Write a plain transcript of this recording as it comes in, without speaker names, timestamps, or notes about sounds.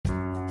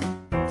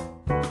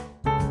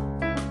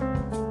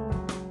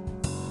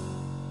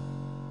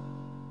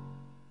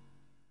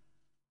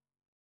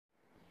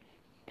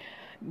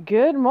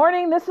Good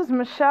morning. This is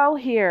Michelle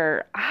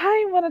here.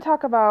 I want to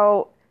talk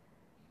about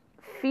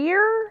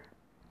fear,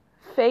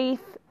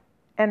 faith,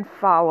 and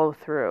follow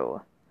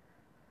through.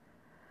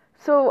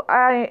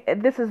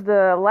 This is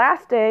the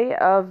last day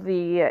of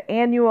the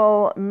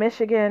annual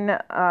Michigan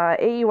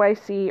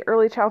AUIC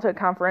Early Childhood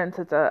Conference.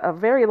 It's a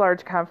very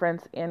large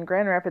conference in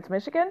Grand Rapids,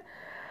 Michigan.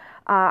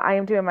 I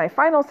am doing my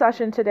final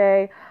session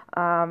today.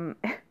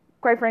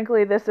 Quite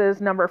frankly, this is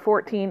number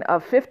 14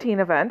 of 15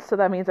 events, so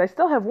that means I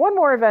still have one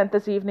more event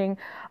this evening,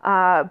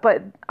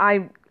 but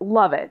I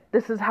love it.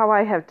 This is how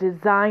I have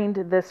designed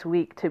this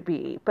week to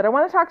be. But I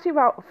want to talk to you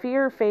about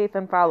fear, faith,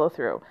 and follow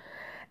through,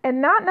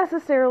 and not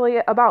necessarily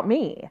about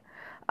me.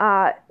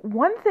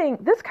 One thing,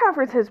 this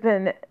conference has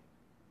been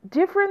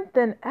different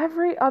than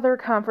every other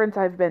conference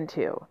I've been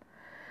to.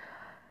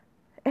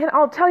 And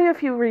I'll tell you a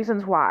few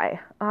reasons why.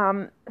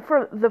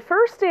 For the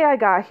first day I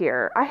got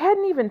here, I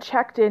hadn't even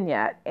checked in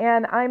yet,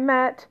 and I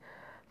met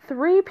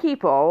 3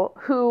 people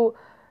who,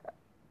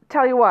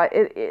 tell you what,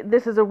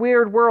 this is a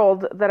weird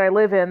world that I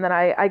live in, that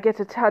I get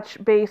to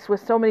touch base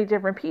with so many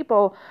different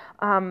people.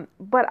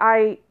 But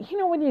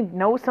when you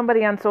know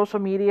somebody on social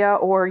media,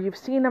 or you've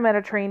seen them at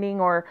a training,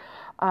 or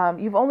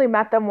you've only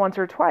met them once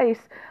or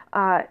twice,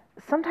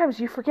 sometimes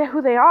you forget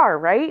who they are,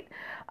 right?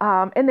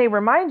 And they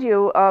remind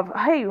you of,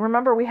 hey,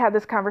 remember we had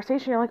this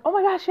conversation? You're like, oh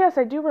my gosh, yes,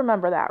 I do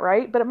remember that,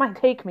 right? But it might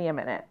take me a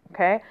minute,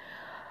 okay?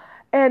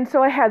 And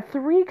so I had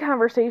 3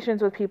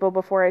 conversations with people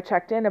before I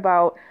checked in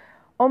about,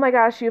 oh my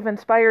gosh, you've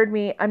inspired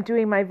me. I'm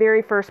doing my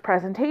very first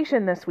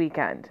presentation this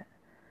weekend.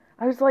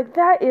 I was like,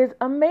 that is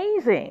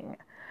amazing.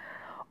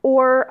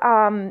 Or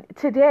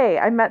today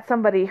I met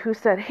somebody who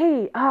said,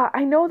 hey,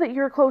 I know that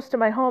you're close to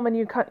my home and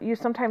you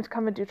sometimes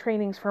come and do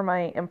trainings for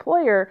my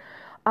employer.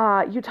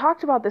 You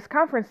talked about this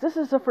conference. This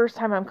is the first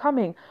time I'm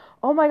coming.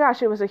 Oh my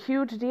gosh, it was a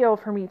huge deal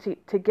for me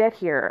to get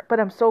here,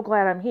 but I'm so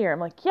glad I'm here. I'm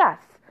like, yes,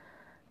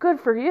 good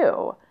for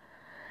you.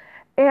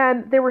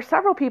 And there were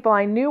several people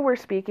I knew were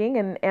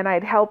speaking, and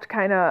I'd helped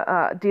kind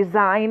of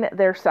design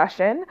their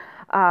session,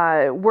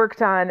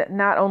 worked on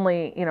not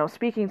only,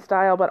 speaking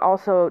style, but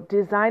also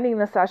designing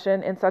the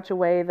session in such a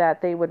way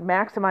that they would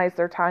maximize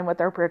their time with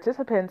their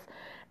participants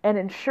and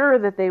ensure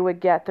that they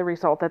would get the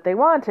result that they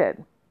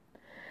wanted.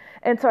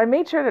 And so I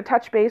made sure to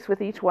touch base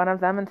with each one of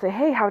them and say,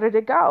 hey, how did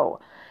it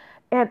go?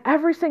 And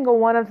every single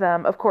one of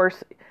them, of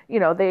course,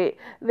 they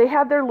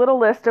had their little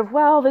list of,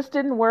 well, this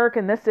didn't work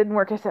and this didn't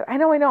work. I said, I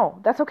know,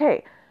 that's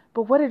okay.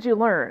 But what did you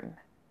learn?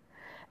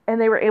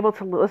 And they were able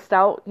to list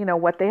out,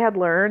 what they had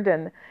learned.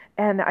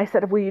 And I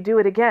said, will you do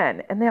it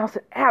again? And they all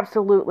said,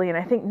 absolutely. And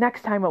I think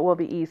next time it will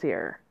be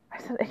easier. I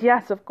said,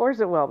 yes, of course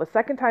it will. The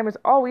second time is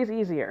always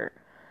easier.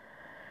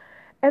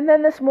 And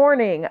then this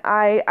morning,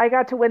 I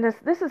got to witness,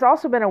 this has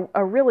also been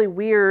a really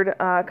weird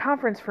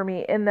conference for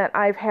me, in that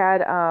I've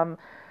had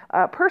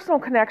personal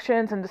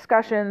connections and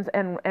discussions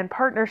and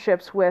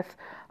partnerships with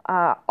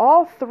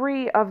all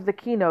 3 of the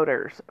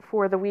keynoters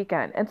for the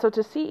weekend. And so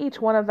to see each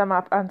one of them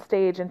up on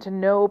stage and to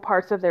know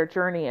parts of their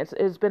journey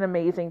has been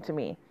amazing to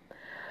me.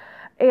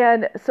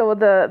 And so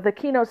the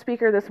keynote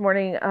speaker this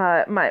morning,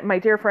 my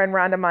dear friend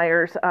Rhonda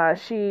Myers,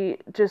 she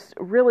just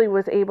really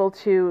was able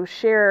to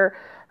share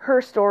her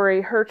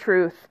story, her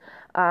truth,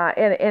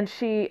 and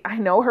I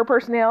know her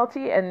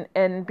personality,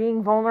 and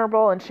being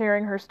vulnerable and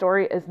sharing her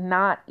story is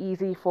not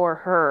easy for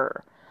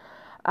her.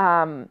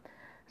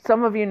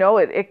 Some of you know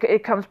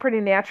it comes pretty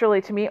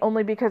naturally to me,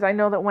 only because I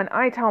know that when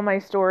I tell my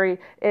story,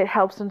 it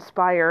helps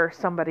inspire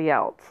somebody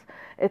else.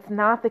 It's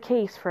not the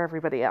case for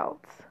everybody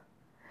else.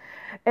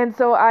 And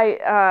so I,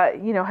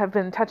 have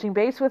been touching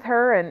base with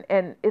her,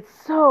 and it's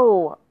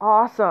so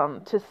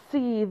awesome to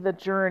see the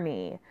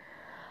journey,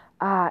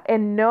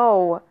 and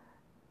know,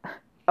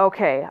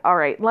 okay, all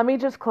right, let me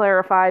just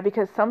clarify,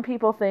 because some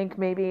people think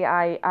maybe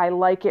I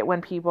like it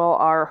when people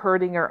are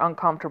hurting or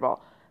uncomfortable.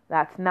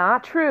 That's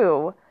not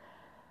true.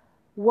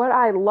 What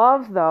I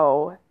love,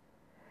 though,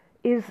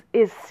 is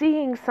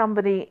seeing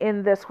somebody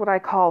in this, what I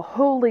call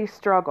holy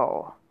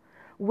struggle,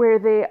 where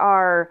they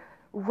are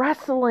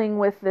wrestling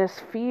with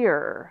this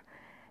fear,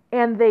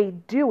 and they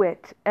do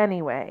it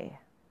anyway.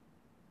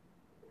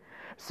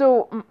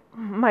 So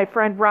my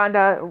friend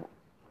Rhonda,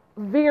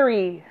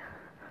 very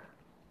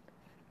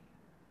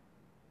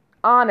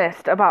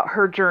honest about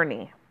her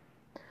journey,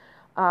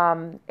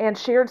 and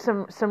shared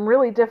some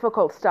really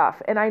difficult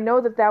stuff. And I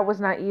know that was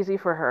not easy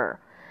for her.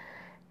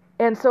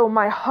 And so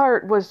my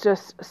heart was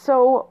just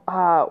so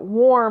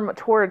warm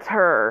towards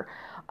her.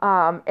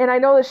 And I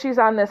know that she's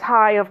on this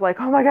high of like,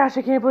 oh my gosh,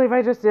 I can't believe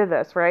I just did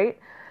this, right?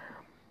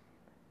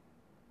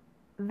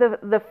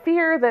 The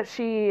fear that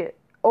she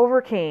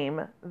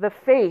overcame, the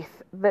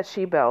faith that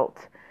she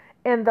built,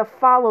 and the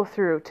follow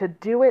through to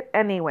do it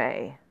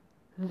anyway,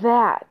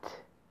 that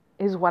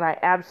is what I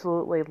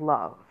absolutely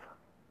love.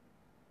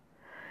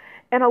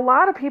 And a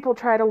lot of people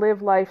try to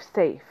live life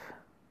safe.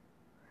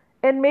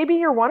 And maybe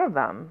you're one of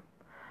them.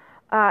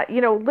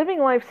 Living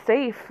life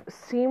safe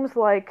seems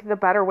like the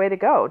better way to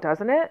go,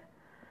 doesn't it?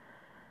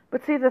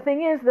 But see, the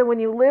thing is that when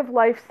you live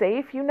life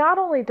safe, you not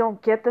only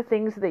don't get the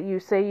things that you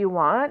say you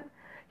want,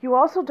 you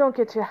also don't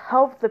get to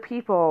help the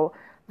people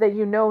that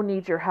you know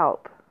need your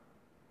help.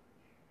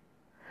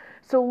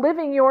 So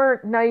living your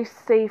nice,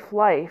 safe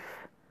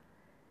life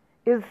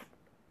is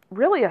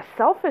really a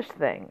selfish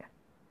thing.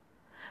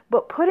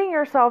 But putting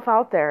yourself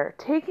out there,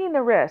 taking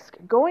the risk,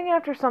 going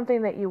after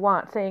something that you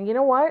want, saying, you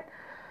know what?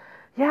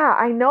 Yeah,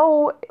 I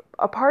know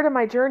a part of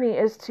my journey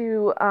is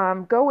to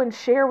go and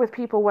share with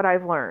people what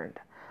I've learned.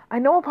 I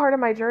know a part of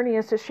my journey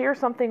is to share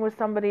something with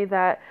somebody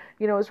that,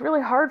 is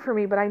really hard for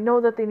me, but I know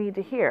that they need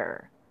to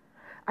hear.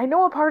 I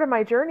know a part of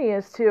my journey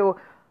is to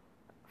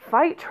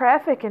fight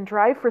traffic and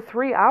drive for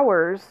 3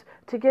 hours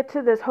to get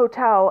to this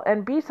hotel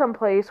and be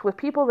someplace with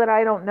people that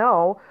I don't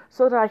know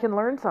so that I can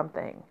learn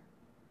something.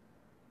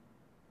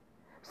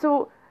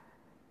 So,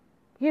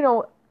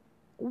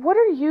 what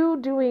are you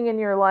doing in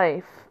your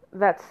life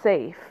that's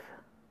safe?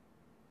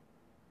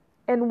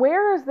 And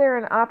where is there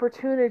an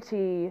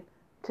opportunity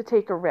to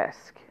take a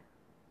risk?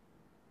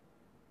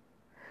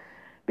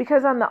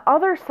 Because on the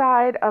other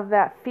side of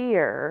that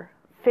fear,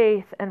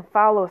 faith, and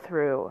follow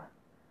through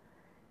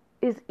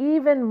is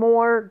even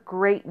more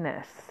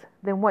greatness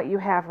than what you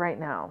have right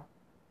now.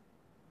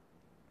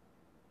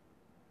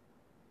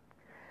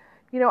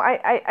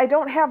 I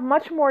don't have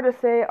much more to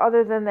say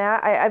other than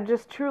that. I'm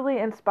just truly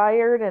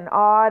inspired and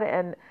awed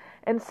and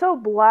so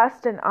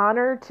blessed and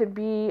honored to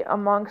be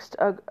amongst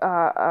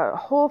a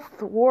whole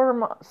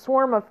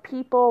swarm of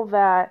people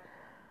that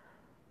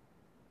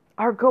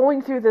are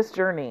going through this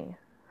journey.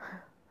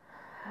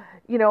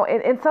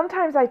 And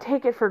sometimes I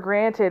take it for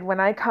granted when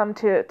I come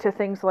to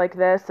things like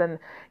this, and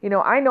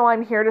I know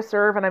I'm here to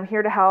serve and I'm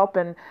here to help,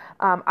 and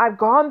I've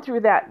gone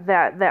through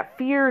that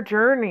fear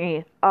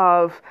journey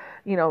of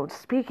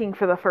speaking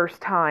for the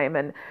first time,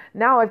 and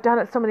now I've done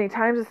it so many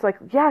times. It's like,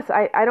 yes,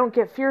 I don't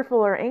get fearful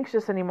or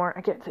anxious anymore.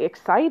 I get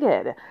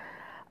excited.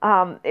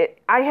 I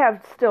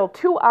have still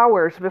 2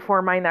 hours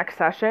before my next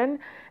session,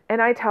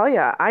 and I tell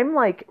you, I'm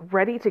like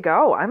ready to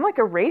go. I'm like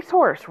a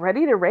racehorse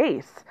ready to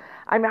race.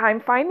 I'm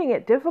finding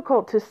it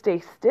difficult to stay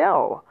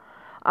still.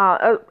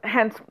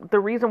 Hence the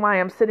reason why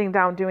I'm sitting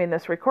down doing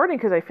this recording,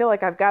 because I feel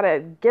like I've got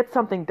to get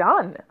something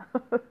done.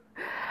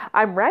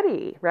 I'm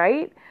ready,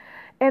 right?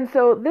 And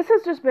so this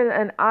has just been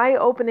an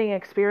eye-opening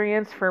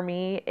experience for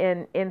me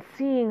in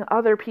seeing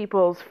other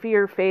people's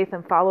fear, faith,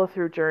 and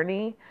follow-through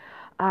journey,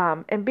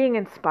 and being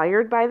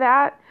inspired by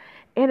that.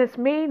 And it's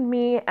made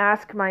me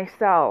ask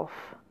myself,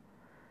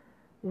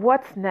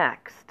 what's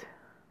next?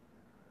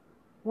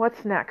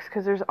 What's next?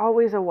 Because there's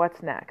always a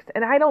what's next.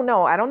 And I don't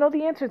know. I don't know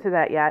the answer to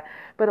that yet,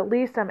 but at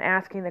least I'm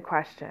asking the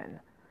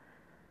question.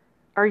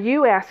 Are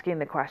you asking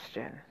the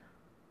question?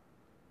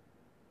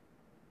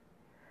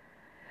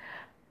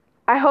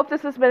 I hope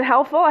this has been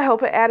helpful. I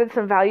hope it added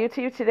some value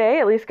to you today,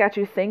 at least got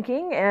you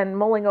thinking and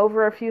mulling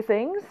over a few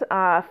things.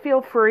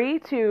 Feel free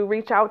to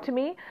reach out to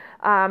me.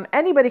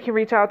 Anybody can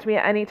reach out to me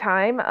at any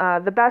time.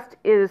 The best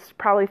is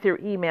probably through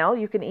email.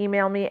 You can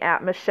email me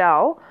at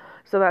Michelle,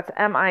 so that's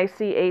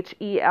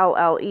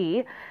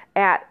Michelle,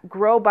 at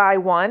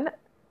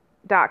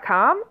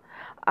growby1.com.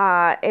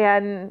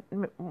 And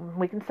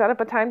we can set up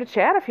a time to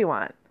chat if you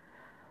want.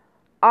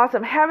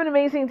 Awesome. Have an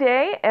amazing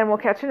day, and we'll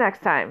catch you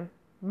next time.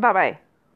 Bye-bye.